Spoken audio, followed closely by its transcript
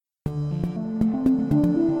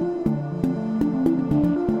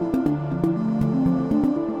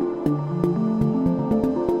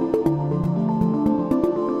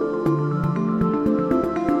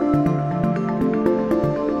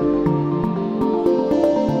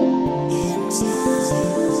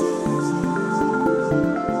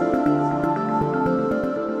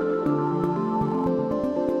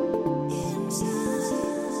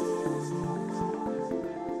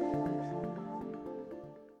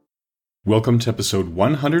Welcome to episode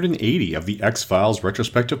 180 of the X-Files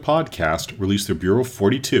retrospective podcast released through Bureau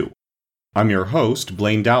 42. I'm your host,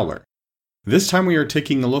 Blaine Dowler. This time we are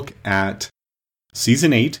taking a look at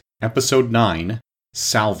Season 8, Episode 9,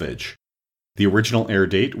 Salvage. The original air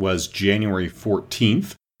date was January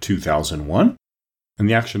 14th, 2001, and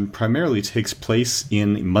the action primarily takes place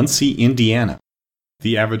in Muncie, Indiana.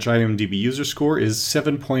 The average IMDb user score is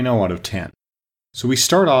 7.0 out of 10. So we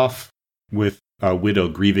start off with a widow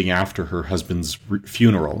grieving after her husband's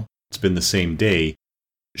funeral. It's been the same day.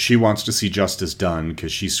 She wants to see justice done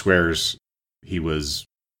because she swears he was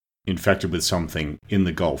infected with something in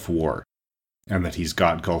the Gulf War and that he's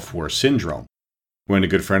got Gulf War syndrome. When a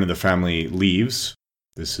good friend of the family leaves,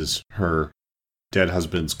 this is her dead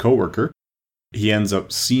husband's coworker, he ends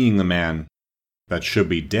up seeing the man that should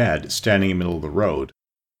be dead standing in the middle of the road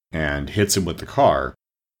and hits him with the car,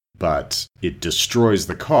 but it destroys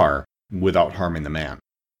the car without harming the man.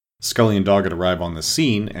 Scully and Doggett arrive on the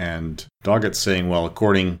scene, and Doggett's saying, well,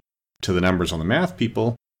 according to the numbers on the math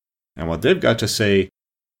people, and what they've got to say,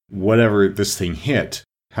 whatever this thing hit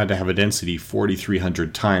had to have a density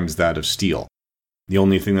 4,300 times that of steel. The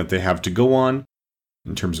only thing that they have to go on,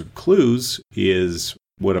 in terms of clues, is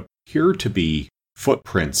what appear to be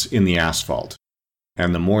footprints in the asphalt.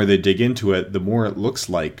 And the more they dig into it, the more it looks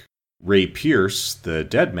like Ray Pierce, the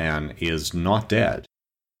dead man, is not dead,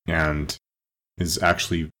 and is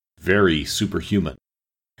actually very superhuman.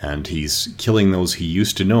 And he's killing those he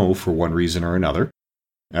used to know for one reason or another.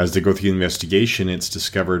 As they go through the investigation, it's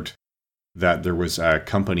discovered that there was a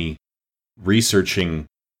company researching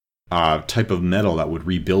a type of metal that would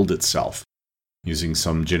rebuild itself using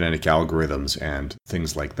some genetic algorithms and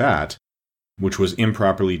things like that, which was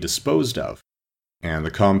improperly disposed of. And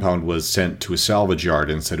the compound was sent to a salvage yard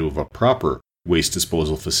instead of a proper waste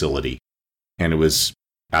disposal facility. And it was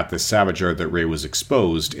at the salvage yard that Ray was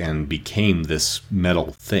exposed and became this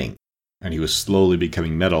metal thing. And he was slowly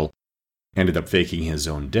becoming metal, ended up faking his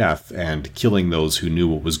own death and killing those who knew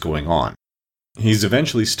what was going on. He's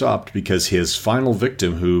eventually stopped because his final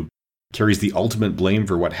victim, who carries the ultimate blame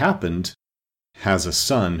for what happened, has a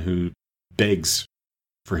son who begs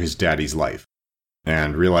for his daddy's life.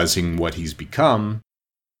 And realizing what he's become,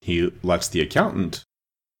 he lets the accountant,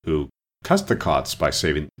 who cussed the cots by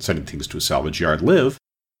sending things to a salvage yard, live,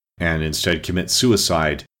 and instead commit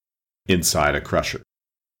suicide inside a crusher.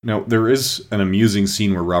 Now, there is an amusing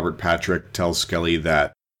scene where Robert Patrick tells Scully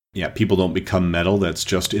that, people don't become metal, that's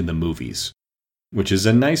just in the movies, which is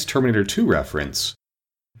a nice Terminator 2 reference,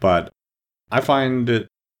 but I find it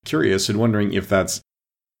curious and wondering if that's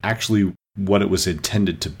actually what it was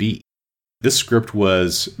intended to be. This script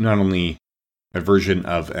was not only a version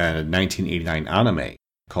of a 1989 anime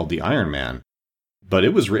called The Iron Man, but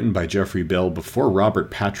it was written by Jeffrey Bell before Robert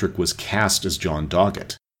Patrick was cast as John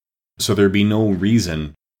Doggett. So there'd be no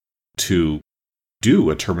reason to do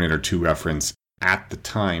a Terminator 2 reference at the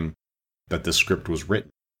time that the script was written,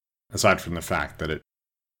 aside from the fact that it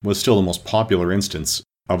was still the most popular instance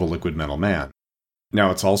of a liquid metal man.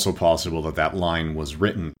 Now, it's also possible that that line was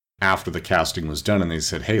written after the casting was done and they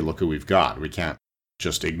said, hey, look who we've got. We can't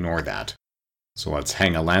just ignore that. So let's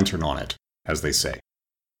hang a lantern on it, as they say,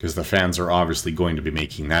 because the fans are obviously going to be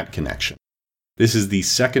making that connection. This is the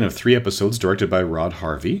second of 3 episodes directed by Rod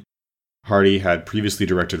Harvey. Hardy had previously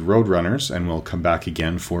directed Roadrunners and will come back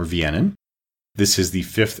again for Vienen. This is the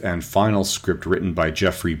 5th and final script written by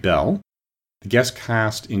Jeffrey Bell. The guest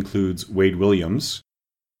cast includes Wade Williams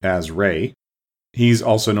as Ray. He's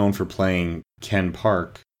also known for playing Ken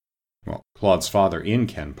Park, Claude's father in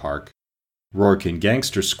Ken Park, Rourke in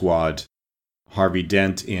Gangster Squad, Harvey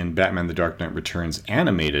Dent in Batman The Dark Knight Returns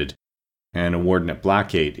animated, and Warden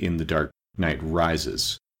Blackgate in The Dark Knight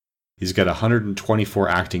Rises. He's got 124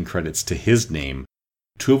 acting credits to his name,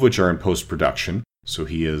 2 of which are in post-production, so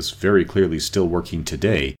he is very clearly still working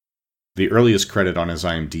today. The earliest credit on his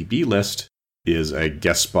IMDb list is a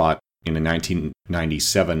guest spot in a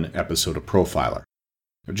 1997 episode of Profiler.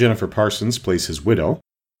 Jennifer Parsons plays his widow.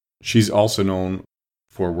 She's also known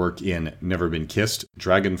for work in Never Been Kissed,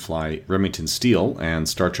 Dragonfly, Remington Steele, and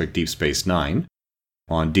Star Trek Deep Space Nine.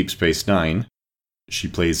 On Deep Space Nine, she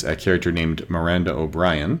plays a character named Miranda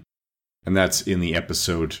O'Brien, and that's in the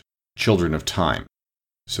episode Children of Time.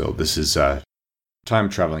 So this is a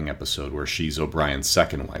time-traveling episode where she's O'Brien's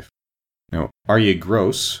second wife. Now, Arye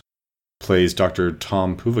Gross plays Dr.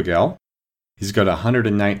 Tom Puvagal. He's got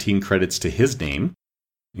 119 credits to his name,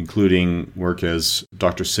 including work as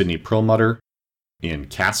Dr. Sidney Perlmutter in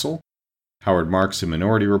Castle, Howard Marks in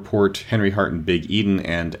Minority Report, Henry Hart in Big Eden,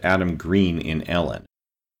 and Adam Green in Ellen.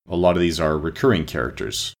 A lot of these are recurring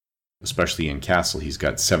characters, especially in Castle. He's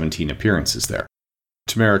got 17 appearances there.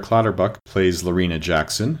 Tamara Clatterbuck plays Lorena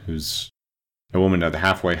Jackson, who's a woman at the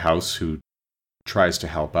halfway house who tries to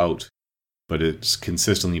help out, but is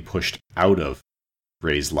consistently pushed out of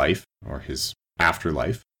Ray's life, or his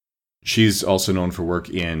afterlife. She's also known for work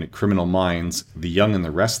in Criminal Minds, The Young and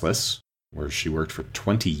the Restless, where she worked for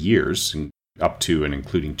 20 years, up to and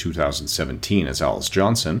including 2017 as Alice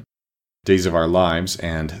Johnson, Days of Our Lives,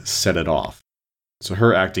 and Set It Off. So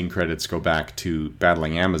her acting credits go back to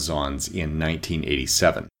Battling Amazons in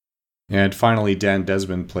 1987. And finally, Dan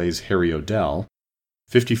Desmond plays Harry O'Dell.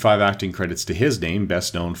 55 acting credits to his name,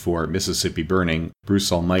 best known for Mississippi Burning,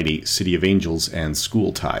 Bruce Almighty, City of Angels, and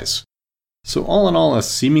School Ties. So all in all, a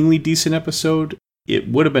seemingly decent episode. It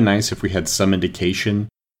would have been nice if we had some indication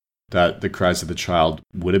that the cries of the child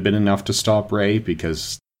would have been enough to stop Ray,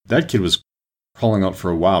 because that kid was crawling out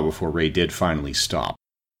for a while before Ray did finally stop.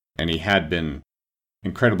 And he had been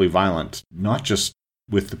incredibly violent, not just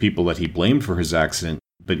with the people that he blamed for his accident,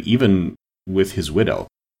 but even with his widow.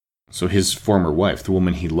 So his former wife, the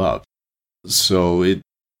woman he loved. So it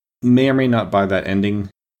may or may not buy that ending.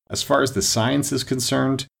 As far as the science is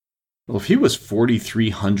concerned, well, if he was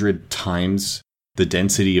 4,300 times the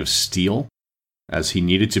density of steel, as he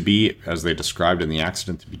needed to be, as they described in the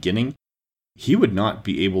accident at the beginning, he would not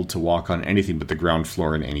be able to walk on anything but the ground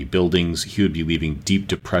floor in any buildings. He would be leaving deep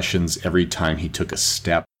depressions every time he took a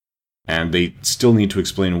step. And they still need to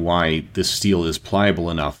explain why this steel is pliable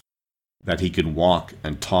enough that he can walk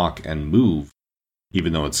and talk and move,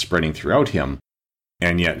 even though it's spreading throughout him,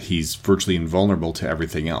 and yet he's virtually invulnerable to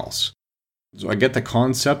everything else. So I get the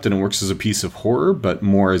concept, and it works as a piece of horror, but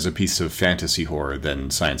more as a piece of fantasy horror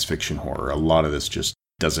than science fiction horror. A lot of this just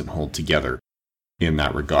doesn't hold together in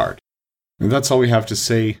that regard. And that's all we have to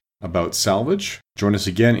say about Salvage. Join us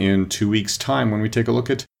again in 2 weeks' time when we take a look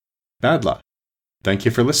at Badla. Thank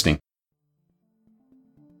you for listening.